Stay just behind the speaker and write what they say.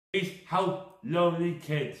Please help lonely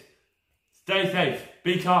kids. Stay safe,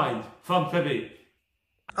 be kind, from Sebby.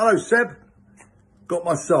 Hello Seb, got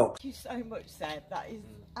my socks. Thank you so much, Seb. That is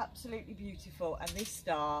absolutely beautiful, and this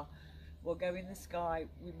star will go in the sky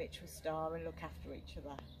with Mitchell's star and look after each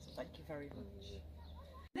other. So thank you very much.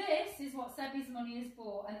 This is what Sebby's money is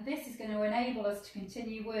for, and this is going to enable us to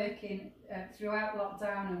continue working throughout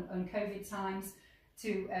lockdown and COVID times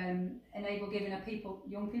to enable giving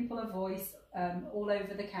young people a voice all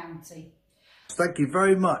over the county. Thank you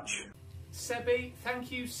very much. Sebby, thank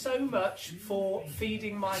you so much for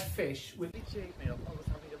feeding my fish with... I was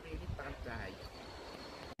having a really bad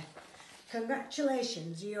day.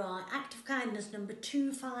 Congratulations, you are Act of Kindness number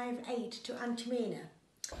 258 to Antamina.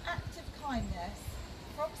 Act of kindness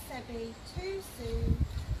from Sebby to Sue.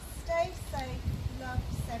 Stay safe, love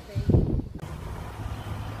Sebby.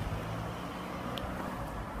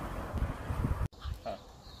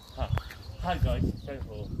 Hi guys, it's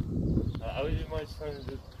Sebby. I was in my son's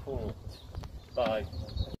report. Bye.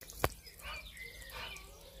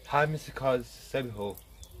 Hi Mr. Cars, Sebby Hall.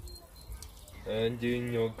 And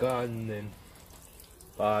doing your gardening.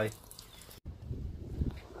 Bye.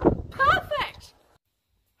 Perfect!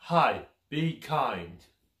 Hi, be kind.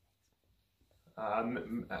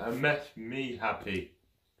 Makes me happy.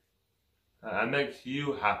 Makes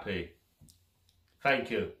you happy. Thank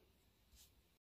you.